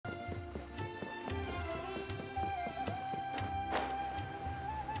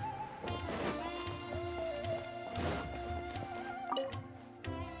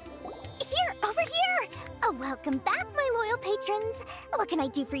Welcome back, my loyal patrons. What can I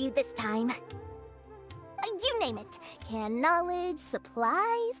do for you this time? You name it. Canned knowledge, supplies,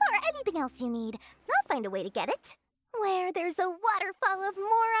 or anything else you need. I'll find a way to get it. Where there's a waterfall of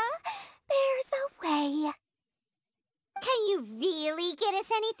Mora, there's a way. Can you really get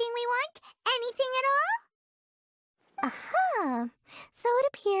us anything we want? Anything at all? Aha! So it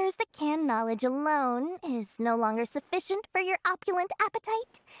appears that canned knowledge alone is no longer sufficient for your opulent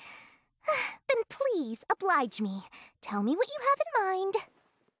appetite. Then please, oblige me. Tell me what you have in mind.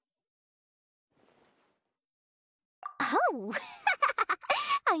 Oh!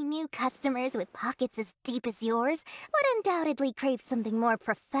 I knew customers with pockets as deep as yours would undoubtedly crave something more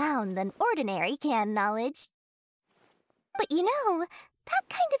profound than ordinary canned knowledge. But you know, that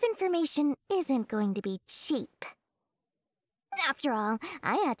kind of information isn't going to be cheap. After all,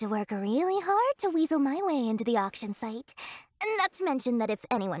 I had to work really hard to weasel my way into the auction site. Not to mention that if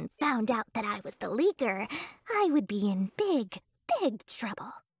anyone found out that I was the leaker, I would be in big, big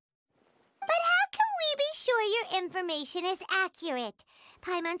trouble. But how can we be sure your information is accurate?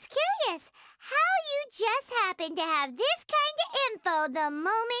 Paimon's curious how you just happen to have this kind of info the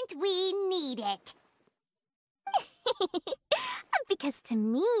moment we need it. Because to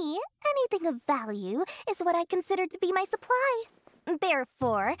me, anything of value is what I consider to be my supply.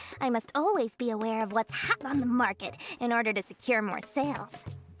 Therefore, I must always be aware of what's hot on the market in order to secure more sales.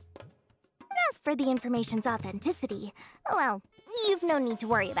 As for the information's authenticity, well, you've no need to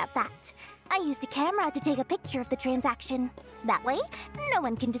worry about that. I used a camera to take a picture of the transaction. That way, no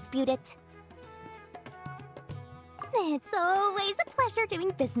one can dispute it. It's always a pleasure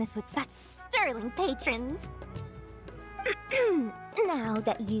doing business with such sterling patrons. Now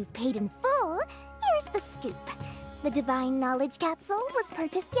that you've paid in full, here's the scoop. The Divine Knowledge Capsule was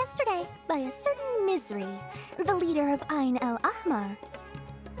purchased yesterday by a certain Misery, the leader of Ain El Ahmar.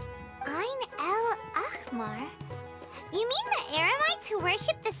 Ain El Ahmar? You mean the Eremites who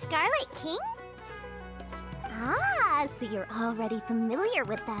worship the Scarlet King? Ah, so you're already familiar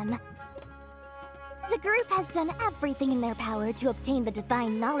with them. The group has done everything in their power to obtain the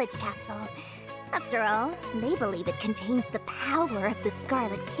Divine Knowledge Capsule. After all, they believe it contains the power of the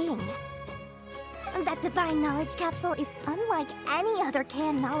Scarlet King. That Divine Knowledge Capsule is unlike any other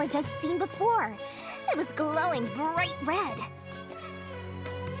canned knowledge I've seen before. It was glowing bright red.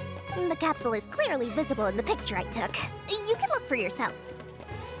 The capsule is clearly visible in the picture I took. You can look for yourself.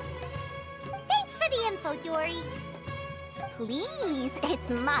 Thanks for the info, Dory. Please, it's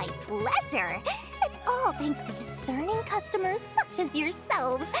my pleasure. It's all thanks to discerning customers such as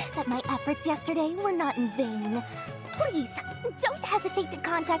yourselves that my efforts yesterday were not in vain. Please, don't hesitate to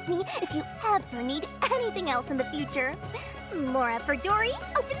contact me if you ever need anything else in the future. Mora for Dory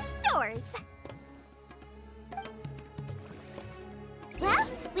opens doors. Well,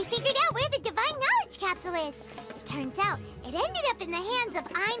 we figured out where the Divine Knowledge Capsule is. It turns out it ended up in the hands of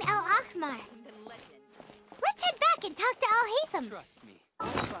Ain El Ahmar. Let's head back and talk to Al-Haytham. Trust me, I'll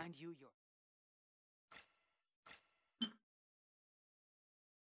find you your...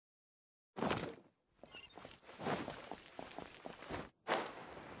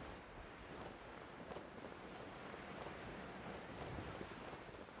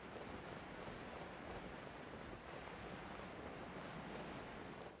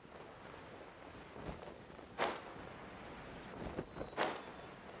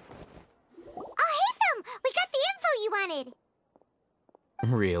 Wanted.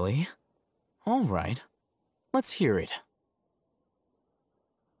 Really? All right. Let's hear it.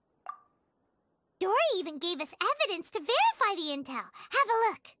 Dory even gave us evidence to verify the intel. Have a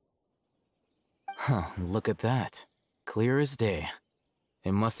look. Huh, look at that. Clear as day.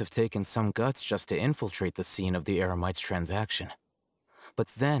 It must have taken some guts just to infiltrate the scene of the Eremites' transaction. But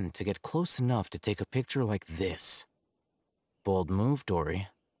then to get close enough to take a picture like this. Bold move, Dory.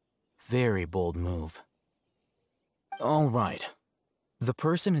 Very bold move. All right. The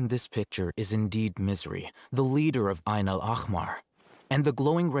person in this picture is indeed Misery, the leader of Ain El Ahmar. And the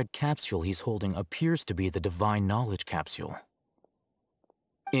glowing red capsule he's holding appears to be the Divine Knowledge Capsule.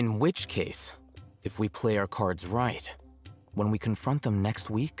 In which case, if we play our cards right, when we confront them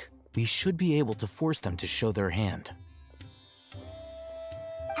next week, we should be able to force them to show their hand.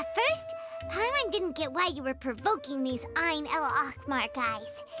 At first, Paimon didn't get why you were provoking these Ain El Ahmar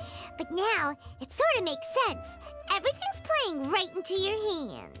guys. But now, it sort of makes sense. Everything's playing right into your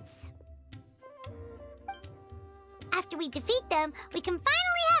hands. After we defeat them, we can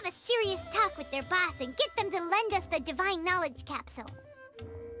finally have a serious talk with their boss and get them to lend us the Divine Knowledge Capsule.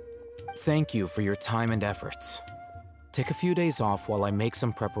 Thank you for your time and efforts. Take a few days off while I make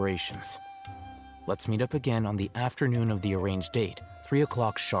some preparations. Let's meet up again on the afternoon of the arranged date, 3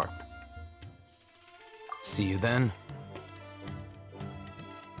 o'clock sharp. See you then.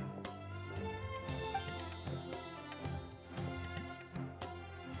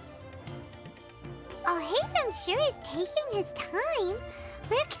 Oh, Hatham sure is taking his time.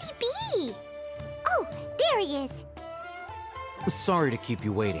 Where could he be? Oh, there he is. Sorry to keep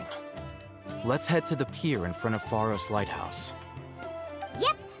you waiting. Let's head to the pier in front of Pharos Lighthouse.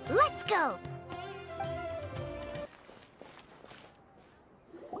 Yep, let's go.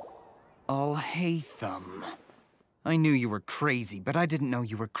 Hatham. I knew you were crazy, but I didn't know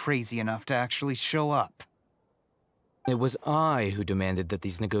you were crazy enough to actually show up. It was I who demanded that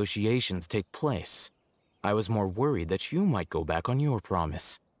these negotiations take place. I was more worried that you might go back on your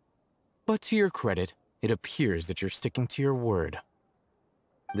promise. But to your credit, it appears that you're sticking to your word.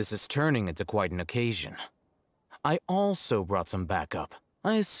 This is turning into quite an occasion. I also brought some backup.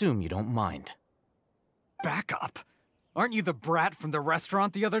 I assume you don't mind. Backup? Aren't you the brat from the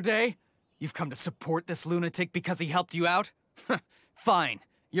restaurant the other day? You've come to support this lunatic because he helped you out? Fine,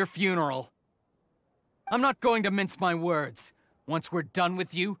 your funeral. I'm not going to mince my words. Once we're done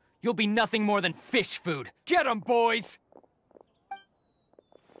with you, you'll be nothing more than fish food. Get 'em, boys!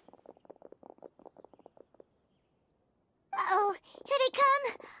 Uh-oh, here they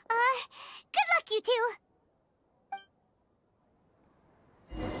come. Good luck, you two.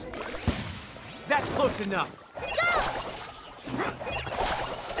 That's close enough.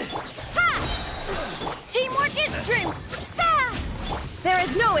 Teamwork is true! There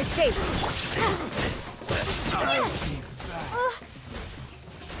is no escape!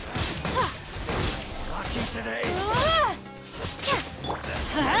 Lucky today.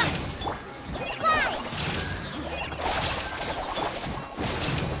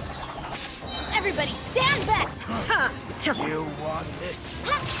 Everybody stand back! You want this?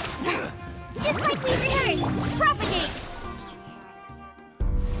 Just like we rehearsed. Propagate.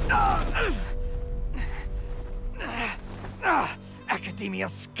 Academia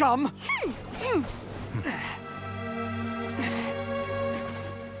scum!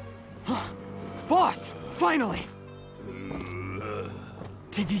 Boss! Finally!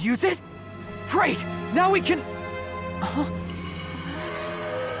 Did you use it? Great! Now we can...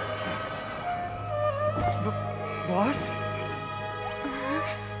 Boss? Boss!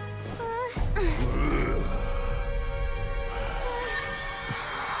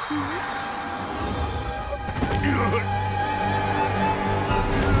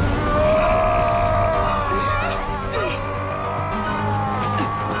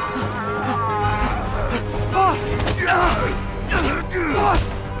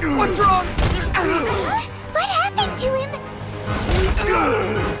 What's wrong? What happened to him?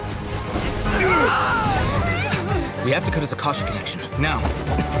 We have to cut his Akasha connection, now.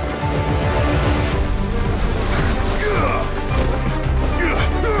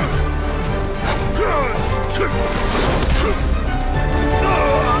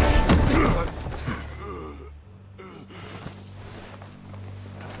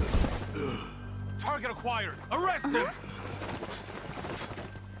 Target acquired. Arrest him.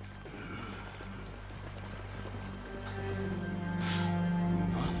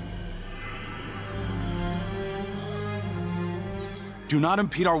 Do not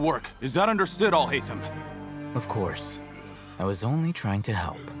impede our work. Is that understood, Al-Haytham? Of course. I was only trying to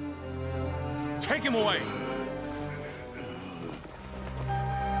help. Take him away!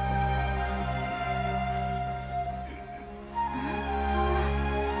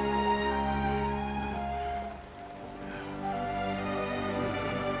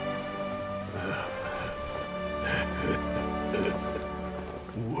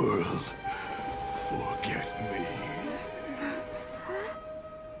 World, forget me.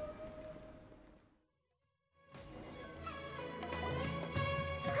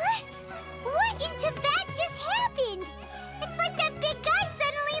 What in Tibet just happened? It's like that big guy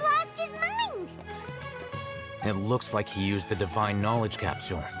suddenly lost his mind. It looks like he used the Divine Knowledge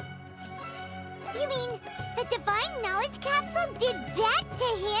Capsule. You mean the Divine Knowledge Capsule did that to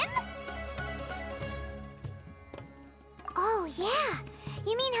him? Oh, yeah.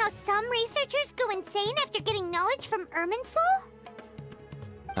 You mean how some researchers go insane after getting knowledge from Irminsul?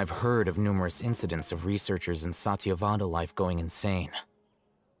 I've heard of numerous incidents of researchers in Satyavada life going insane.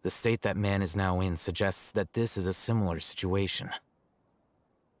 The state that man is now in suggests that this is a similar situation.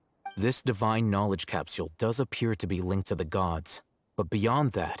 This Divine Knowledge Capsule does appear to be linked to the gods, but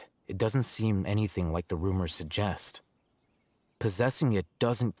beyond that, it doesn't seem anything like the rumors suggest. Possessing it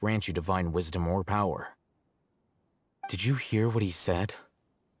doesn't grant you divine wisdom or power. Did you hear what he said?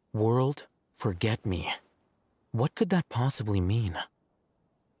 World, forget me. What could that possibly mean?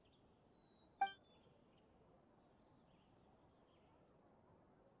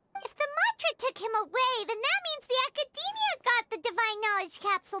 If the Ultra took him away, then that means the Academia got the Divine Knowledge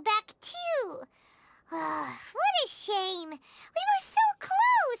Capsule back, too. What a shame. We were so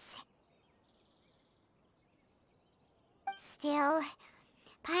close. Still,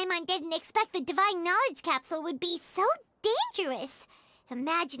 Paimon didn't expect the Divine Knowledge Capsule would be so dangerous.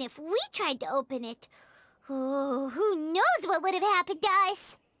 Imagine if we tried to open it. Oh, who knows what would have happened to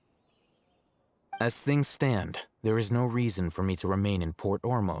us? As things stand, there is no reason for me to remain in Port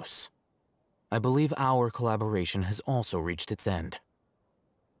Ormos. I believe our collaboration has also reached its end.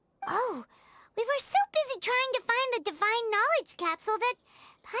 Oh, we were so busy trying to find the Divine Knowledge Capsule that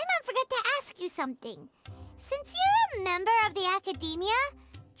Paimon forgot to ask you something. Since you're a member of the Academia,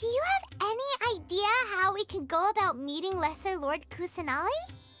 do you have any idea how we can go about meeting Lesser Lord Kusanali?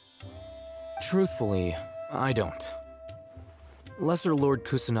 Truthfully, I don't. Lesser Lord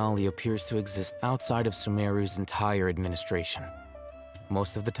Kusanali appears to exist outside of SUMERU's entire administration.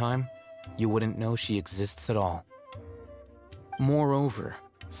 Most of the time, you wouldn't know she exists at all. Moreover,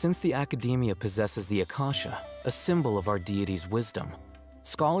 since the Academia possesses the Akasha, a symbol of our deity's wisdom,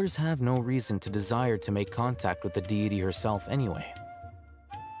 scholars have no reason to desire to make contact with the deity herself anyway.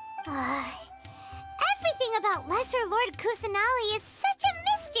 Everything about Lesser Lord Kusanali is such a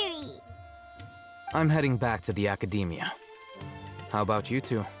mystery! I'm heading back to the Academia. How about you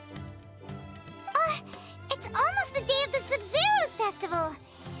two? It's almost the day of the Sub-Zero's festival.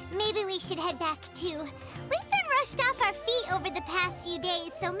 Maybe we should head back too. We've been rushed off our feet over the past few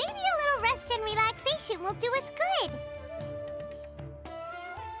days, so maybe a little rest and relaxation will do us good.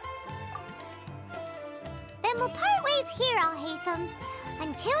 Then we'll part ways here, Alhaitham.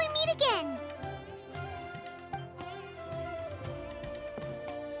 Until we meet again.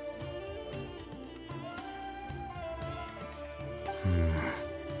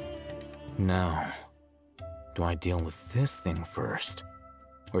 Now, do I deal with this thing first?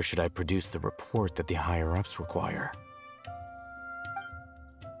 Or should I produce the report that the higher-ups require?